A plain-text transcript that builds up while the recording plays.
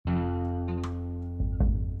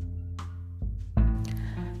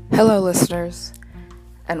Hello, listeners,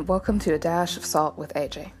 and welcome to A Dash of Salt with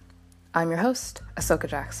AJ. I'm your host, Ahsoka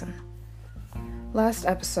Jackson. Last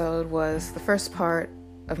episode was the first part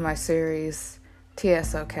of my series,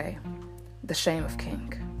 TSOK, The Shame of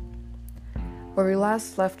Kink. Where we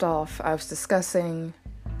last left off, I was discussing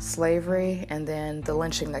slavery and then the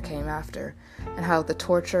lynching that came after, and how the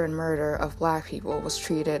torture and murder of Black people was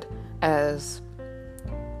treated as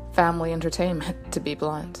family entertainment, to be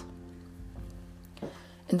blunt.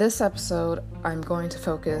 In this episode, I'm going to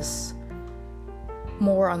focus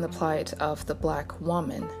more on the plight of the Black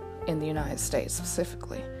woman in the United States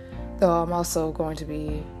specifically, though I'm also going to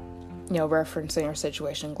be, referencing our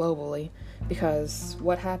situation globally, because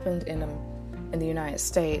what happened in the United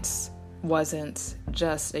States wasn't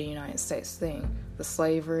just a United States thing. The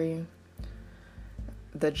slavery,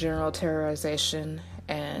 the general terrorization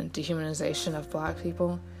and dehumanization of Black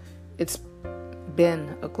people, it's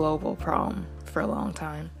been a global problem for a long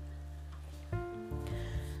time.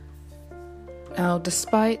 Now,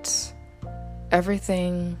 despite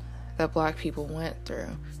everything that Black people went through,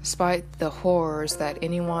 despite the horrors that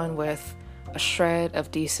anyone with a shred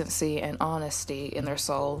of decency and honesty in their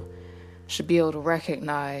soul should be able to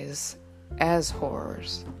recognize as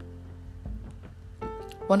horrors,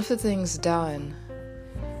 one of the things done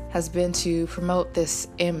has been to promote this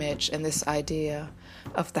image and this idea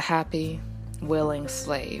of the happy, willing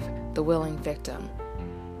slave, the willing victim.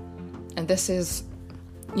 And this is,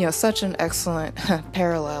 such an excellent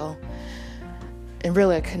parallel and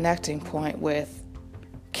really a connecting point with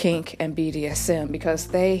Kink and BDSM, because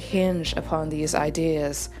they hinge upon these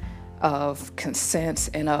ideas of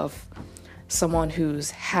consent and of someone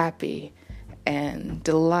who's happy and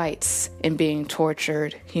delights in being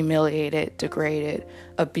tortured, humiliated, degraded,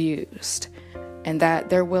 abused, and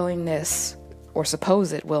that their willingness or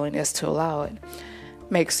supposed willingness to allow it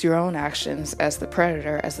makes your own actions as the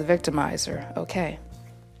predator, as the victimizer, okay.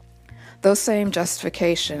 Those same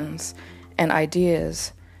justifications and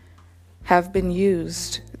ideas have been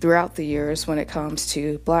used throughout the years when it comes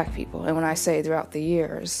to Black people. And when I say throughout the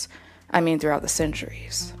years, I mean throughout the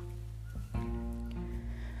centuries.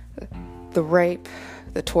 The rape,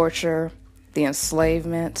 the torture, the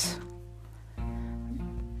enslavement.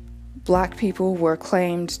 Black people were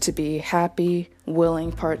claimed to be happy,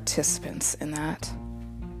 willing participants in that.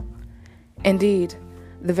 Indeed,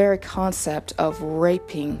 the very concept of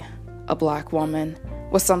raping a Black woman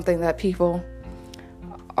was something that people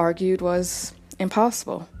argued was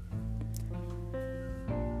impossible.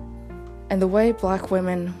 And the way Black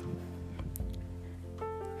women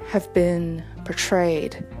have been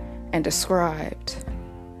portrayed and described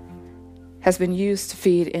has been used to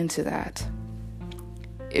feed into that.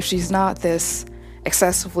 If she's not this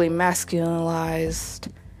excessively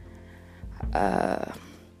masculinized,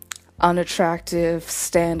 unattractive,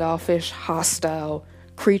 standoffish, hostile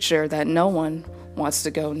creature that no one wants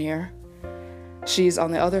to go near, she's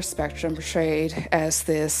on the other spectrum portrayed as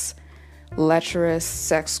this lecherous,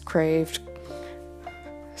 sex-crazed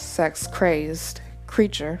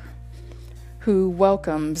creature who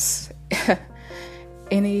welcomes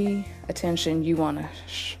any attention you want to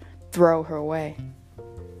throw her way.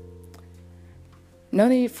 No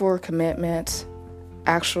need for commitment,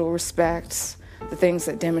 actual respect, the things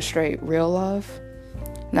that demonstrate real love.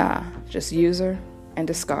 Nah, just use her and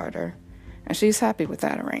discard her. And she's happy with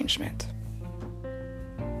that arrangement.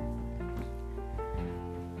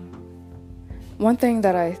 One thing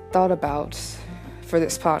that I thought about for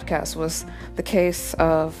this podcast was the case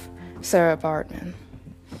of Sarah Baartman.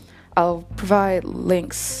 I'll provide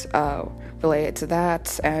links related to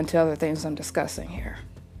that and to other things I'm discussing here.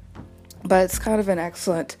 But it's kind of an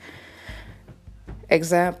excellent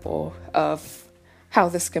example of how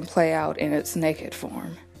this can play out in its naked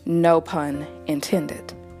form. No pun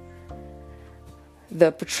intended.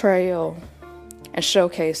 The portrayal and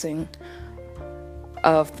showcasing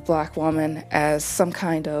of the Black woman as some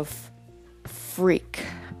kind of freak,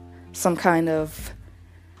 some kind of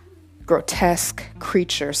grotesque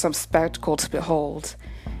creature, some spectacle to behold,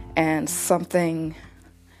 and something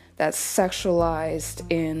that's sexualized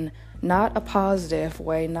in not a positive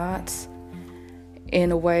way, not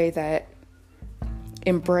in a way that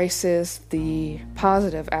embraces the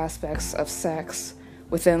positive aspects of sex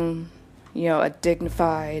within, a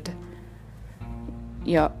dignified,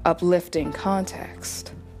 uplifting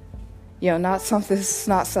context. Not something that's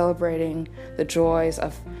not celebrating the joys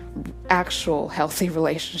of actual healthy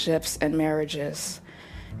relationships and marriages,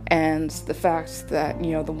 and the fact that,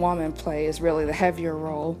 the woman plays really the heavier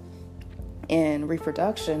role in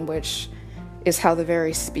reproduction, which is how the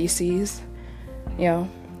very species,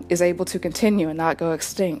 is able to continue and not go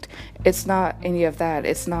extinct. It's not any of that.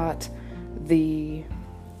 It's not the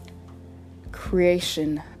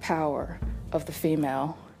creation power of the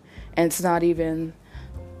female. And it's not even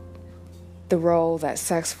the role that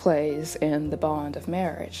sex plays in the bond of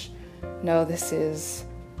marriage. No, this is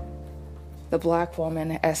the Black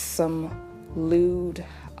woman as some lewd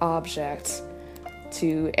object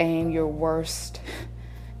to aim your worst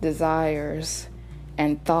desires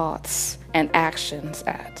and thoughts and actions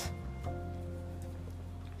at.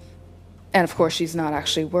 And of course, she's not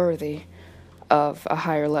actually worthy of a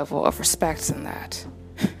higher level of respect than that.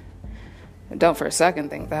 Don't for a second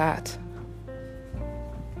think that.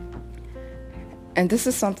 And this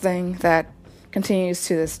is something that continues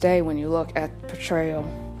to this day when you look at the portrayal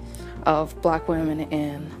of Black women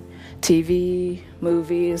in TV,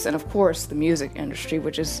 movies, and of course the music industry,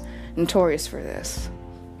 which is notorious for this.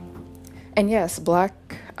 And yes, Black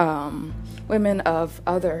women of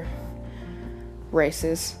other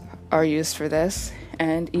races are used for this,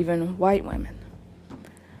 and even white women.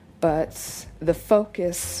 But the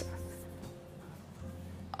focus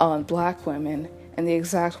on Black women and the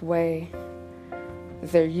exact way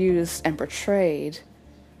they're used and portrayed,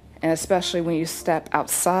 and especially when you step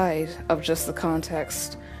outside of just the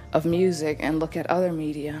context of music and look at other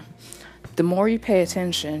media, the more you pay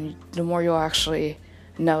attention, the more you'll actually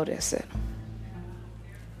notice it.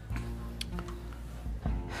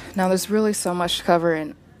 Now, there's really so much to cover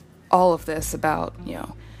in all of this about,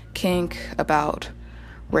 kink, about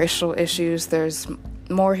racial issues. There's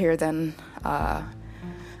more here than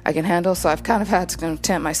I can handle, so I've kind of had to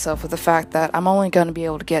content myself with the fact that I'm only going to be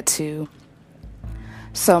able to get to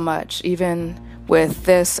so much, even with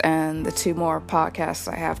this and the 2 more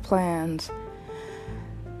podcasts I have planned.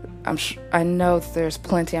 I know that there's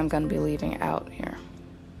plenty I'm going to be leaving out here.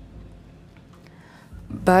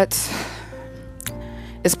 But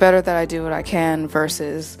it's better that I do what I can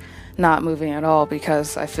versus not moving at all,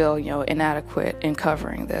 because I feel, inadequate in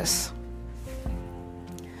covering this.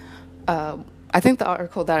 I think the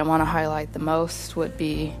article that I want to highlight the most would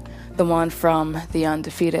be the one from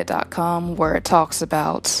theundefeated.com, where it talks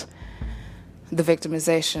about the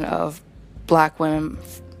victimization of Black women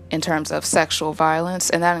in terms of sexual violence,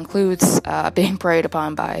 and that includes being preyed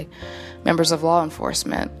upon by members of law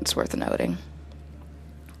enforcement. It's worth noting.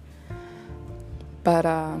 But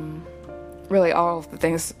really, all of the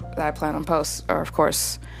things that I plan on post are, of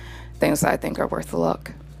course, things that I think are worth a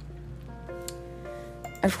look.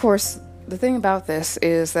 And of course, the thing about this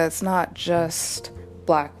is that it's not just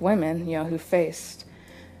Black women, who faced,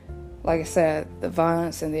 like I said, the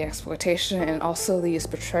violence and the exploitation, and also these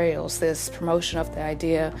portrayals, this promotion of the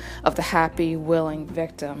idea of the happy, willing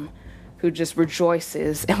victim who just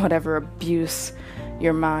rejoices in whatever abuse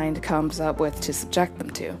your mind comes up with to subject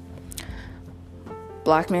them to.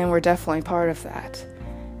 Black men were definitely part of that.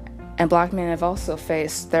 And Black men have also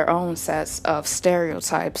faced their own sets of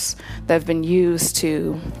stereotypes that have been used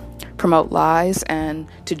to promote lies and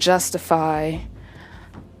to justify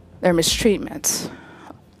their mistreatment.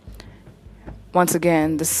 Once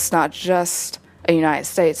again, this is not just a United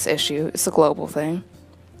States issue, it's a global thing.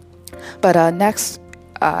 But next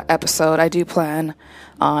episode, I do plan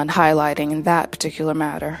on highlighting in that particular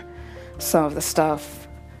matter some of the stuff,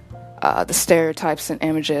 the stereotypes and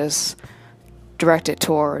images directed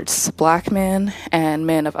towards Black men and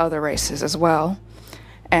men of other races as well.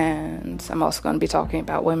 And I'm also going to be talking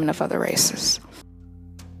about women of other races.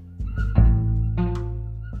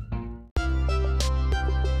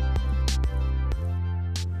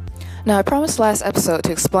 Now, I promised last episode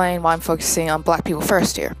to explain why I'm focusing on Black people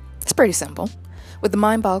first here. It's pretty simple. With the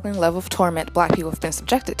mind-boggling level of torment Black people have been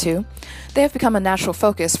subjected to, they have become a natural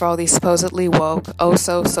focus for all these supposedly woke,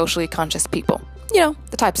 socially conscious people.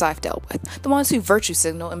 The types I've dealt with. The ones who virtue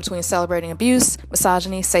signal in between celebrating abuse,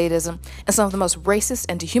 misogyny, sadism, and some of the most racist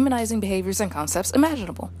and dehumanizing behaviors and concepts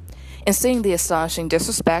imaginable. In seeing the astonishing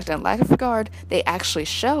disrespect and lack of regard they actually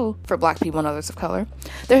show for Black people and others of color,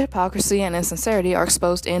 their hypocrisy and insincerity are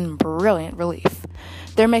exposed in brilliant relief.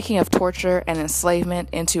 Their making of torture and enslavement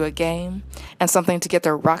into a game and something to get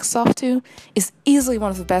their rocks off to is easily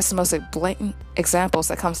one of the best and most blatant examples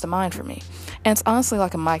that comes to mind for me. And it's honestly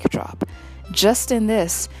like a mic drop. Just in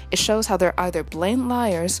this, it shows how they're either blatant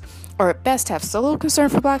liars or at best have so little concern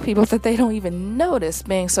for Black people that they don't even notice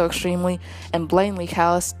being so extremely and blatantly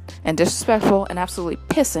callous and disrespectful and absolutely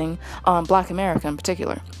pissing on Black America in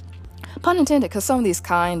particular. Pun intended, because some of these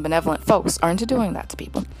kind, benevolent folks are into doing that to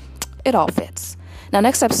people. It all fits. Now,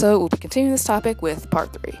 next episode, we'll be continuing this topic with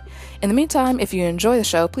part 3. In the meantime, if you enjoy the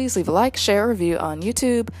show, please leave a like, share, or review on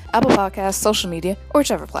YouTube, Apple Podcasts, social media, or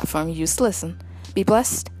whichever platform you use to listen. Be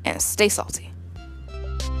blessed and stay salty.